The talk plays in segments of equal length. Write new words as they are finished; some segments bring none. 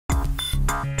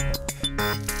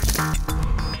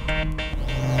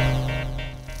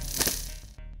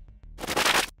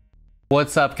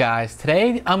What's up, guys?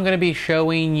 Today I'm going to be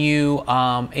showing you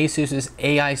ASUS's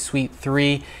AI Suite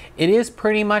 3. It is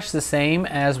pretty much the same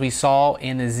as we saw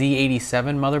in the Z87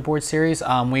 motherboard series.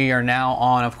 We are now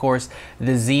on, of course,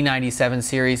 the Z97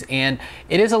 series, and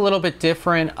it is a little bit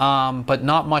different, but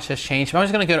not much has changed. I'm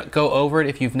just going to go over it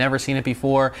if you've never seen it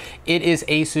before. It is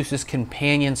ASUS's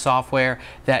companion software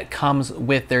that comes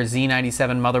with their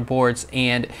Z97 motherboards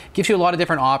and gives you a lot of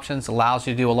different options, allows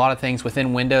you to do a lot of things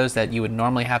within Windows that you would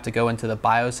normally have to go into the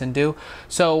BIOS and do.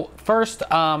 So first,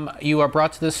 you are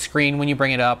brought to this screen when you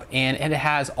bring it up, and it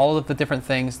has all of the different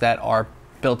things that are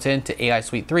built into AI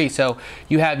Suite 3. So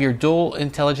you have your dual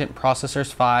intelligent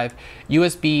processors 5,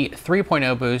 USB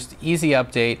 3.0 boost, easy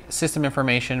update, system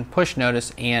information, push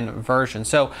notice, and version.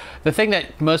 So the thing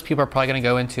that most people are probably going to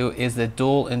go into is the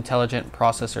dual intelligent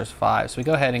processors 5. So we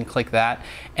go ahead and click that,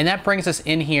 and that brings us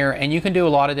in here, and you can do a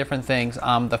lot of different things.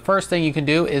 The first thing you can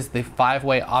do is the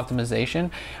 5-way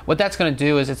optimization. What that's going to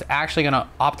do is it's actually going to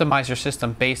optimize your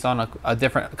system based on a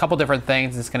couple different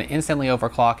things. It's going to instantly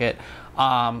overclock it,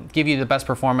 give you the best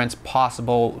performance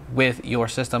possible with your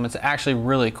system. It's actually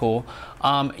really cool.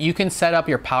 You can set up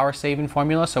your power saving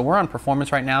formula. So we're on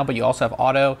performance right now, but you also have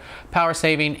auto, power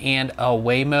saving, and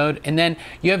away mode. And then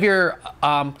you have your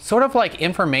sort of like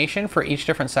information for each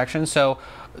different section. So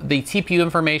the TPU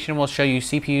information will show you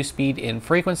CPU speed and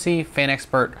frequency. Fan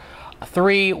Expert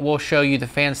 3 will show you the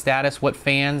fan status, what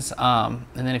fans, and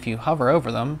then if you hover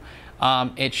over them,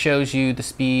 it shows you the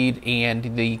speed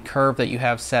and the curve that you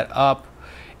have set up.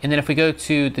 And then if we go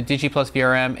to the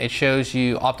DigiVRM, it shows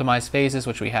you optimized phases,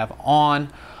 which we have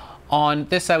on. On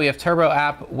this side, we have Turbo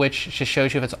App, which just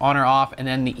shows you if it's on or off. And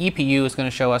then the EPU is going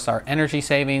to show us our energy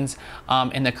savings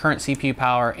and the current CPU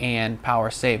power and power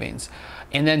savings.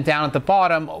 And then down at the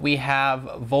bottom, we have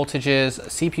voltages,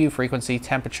 CPU frequency,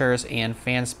 temperatures, and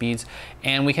fan speeds.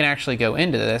 And we can actually go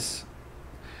into this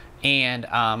and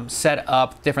set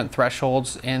up different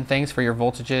thresholds and things for your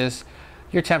voltages,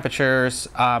 your temperatures,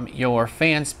 your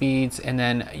fan speeds, and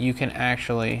then you can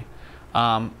actually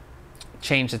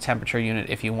change the temperature unit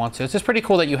if you want to. It's just pretty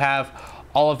cool that you have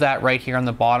all of that right here on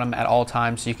the bottom at all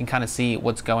times, so you can kind of see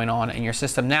what's going on in your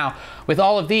system. Now, with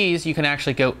all of these, you can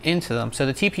actually go into them. So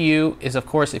the TPU is, of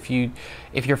course, if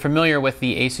you're familiar with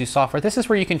the ASUS software, this is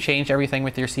where you can change everything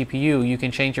with your CPU. You can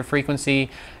change your frequency,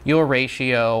 your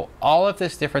ratio, all of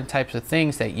this different types of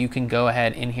things that you can go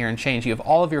ahead in here and change. You have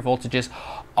all of your voltages.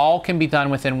 All can be done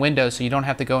within Windows, so you don't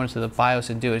have to go into the BIOS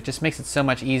and do it. It just makes it so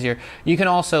much easier. You can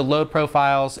also load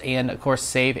profiles and, of course,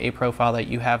 save a profile that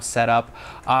you have set up.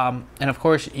 And, of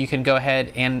course, you can go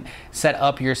ahead and set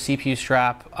up your CPU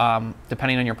strap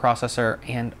depending on your processor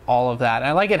and all of that. And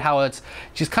I like it how it's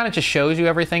just kind of just shows you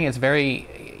everything. It's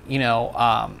very, you know,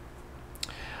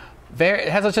 it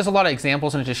has just a lot of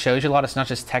examples, and it just shows you a lot. It's not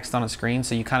just text on a screen,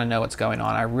 so you kind of know what's going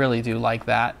on. I really do like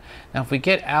that. Now, if we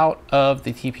get out of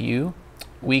the TPU,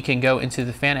 we can go into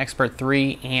the Fan Expert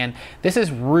 3, and this is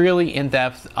really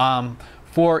in-depth.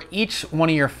 For each one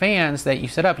of your fans that you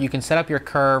set up, you can set up your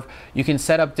curve, you can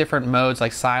set up different modes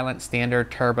like silent,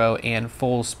 standard, turbo, and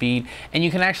full speed, and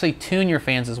you can actually tune your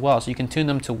fans as well. So you can tune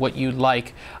them to what you'd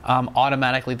like.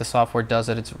 Automatically, the software does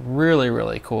it. It's really,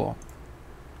 really cool.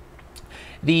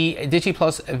 The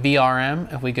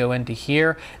DigiVRM, if we go into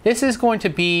here, this is going to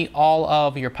be all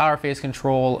of your power phase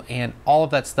control and all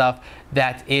of that stuff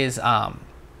that is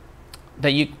so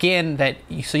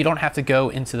you don't have to go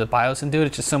into the BIOS and do it.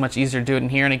 It's just so much easier to do it in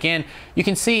here. And again, you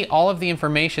can see all of the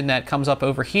information that comes up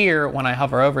over here when I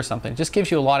hover over something. It just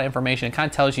gives you a lot of information. It kind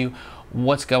of tells you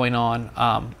what's going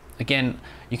on. Again,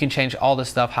 you can change all this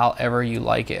stuff however you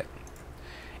like it.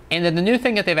 And then the new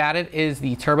thing that they've added is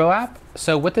the Turbo app.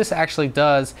 So what this actually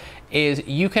does is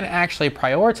you can actually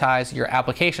prioritize your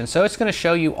applications. So it's going to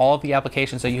show you all of the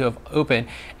applications that you have open,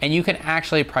 and you can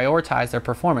actually prioritize their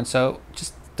performance. So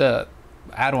just to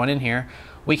add one in here,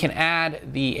 we can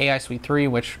add the AI Suite 3,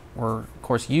 which we're of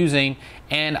course using,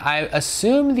 and I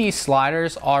assume these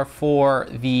sliders are for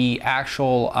the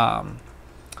actual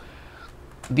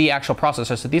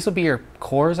processor. So these will be your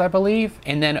cores, I believe.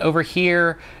 And then over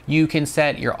here, you can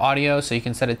set your audio. So you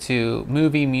can set it to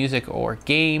movie, music, or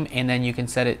game. And then you can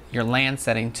set your LAN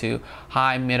setting to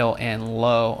high, middle, and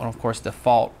low, and of course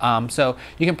default. So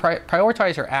you can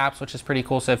prioritize your apps, which is pretty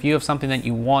cool. So if you have something that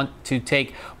you want to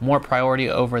take more priority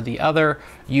over the other,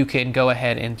 you can go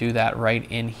ahead and do that right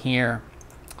in here.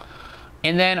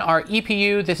 And then our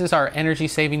EPU, this is our energy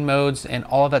saving modes and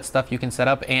all of that stuff you can set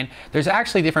up. And there's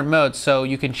actually different modes, so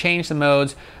you can change the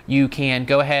modes. You can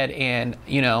go ahead and,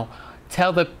 you know,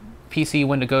 tell the PC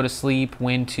when to go to sleep,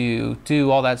 when to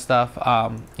do all that stuff.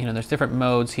 You know, there's different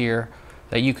modes here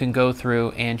that you can go through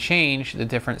and change the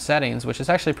different settings, which is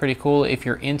actually pretty cool if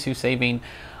you're into saving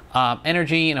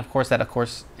energy, and of course that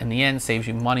in the end saves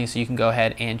you money, so you can go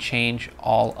ahead and change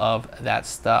all of that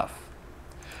stuff.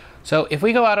 So if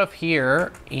we go out of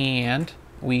here and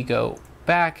we go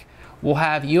back, we'll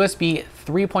have USB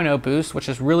 3.0 boost, which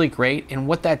is really great. And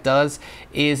what that does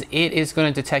is it is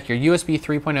going to detect your USB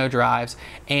 3.0 drives,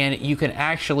 and you can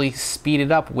actually speed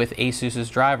it up with ASUS's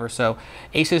driver. So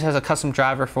ASUS has a custom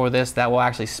driver for this that will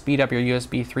actually speed up your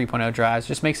USB 3.0 drives.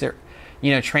 Just makes it,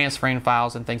 transferring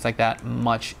files and things like that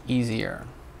much easier.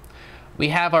 We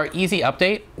have our easy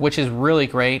update, which is really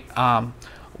great.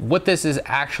 What this is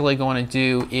actually going to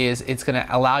do is it's going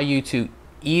to allow you to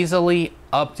easily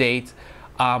update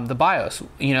the BIOS,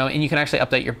 and you can actually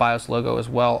update your BIOS logo as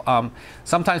well.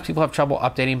 Sometimes people have trouble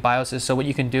updating BIOSes, so what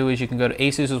you can do is you can go to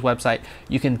ASUS's website,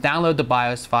 you can download the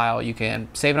BIOS file, you can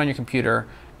save it on your computer,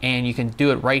 and you can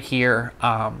do it right here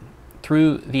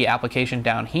through the application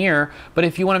down here. But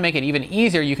if you want to make it even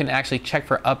easier, you can actually check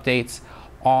for updates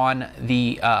on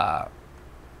the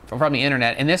from the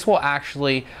internet, and this will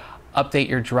actually update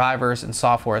your drivers and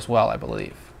software as well, I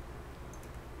believe.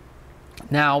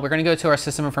 Now we're going to go to our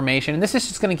system information, and this is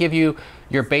just going to give you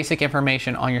your basic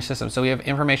information on your system. So we have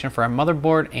information for our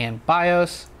motherboard and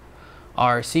BIOS,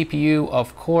 our CPU,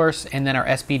 of course, and then our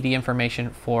SPD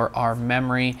information for our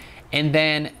memory. And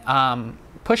then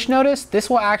push notice, this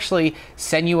will actually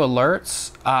send you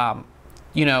alerts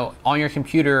on your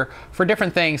computer for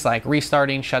different things like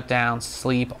restarting, shutdown,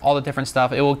 sleep, all the different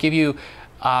stuff. It will give you,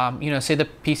 say the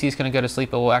PC is going to go to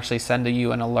sleep, it will actually send to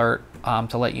you an alert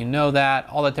to let you know that,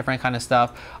 all that different kind of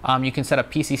stuff. You can set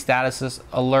up PC statuses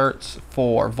alerts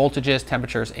for voltages,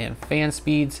 temperatures, and fan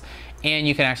speeds, and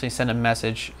you can actually send a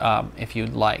message if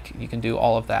you'd like. You can do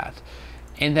all of that.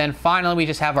 And then finally, we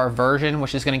just have our version,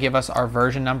 which is going to give us our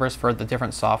version numbers for the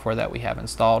different software that we have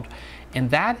installed.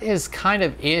 And that is kind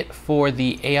of it for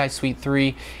the AI Suite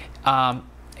 3.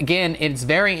 Again, it's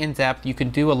very in-depth. You can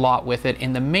do a lot with it,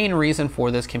 and the main reason for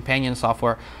this companion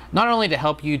software, not only to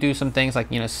help you do some things like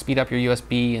speed up your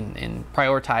USB and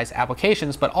prioritize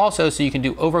applications, but also so you can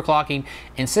do overclocking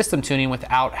and system tuning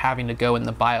without having to go in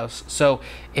the BIOS. So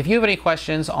if you have any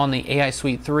questions on the AI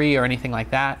Suite 3 or anything like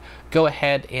that, go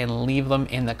ahead and leave them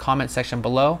in the comment section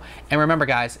below. And remember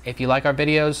guys, if you like our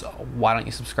videos, why don't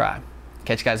you subscribe?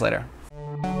 Catch you guys later.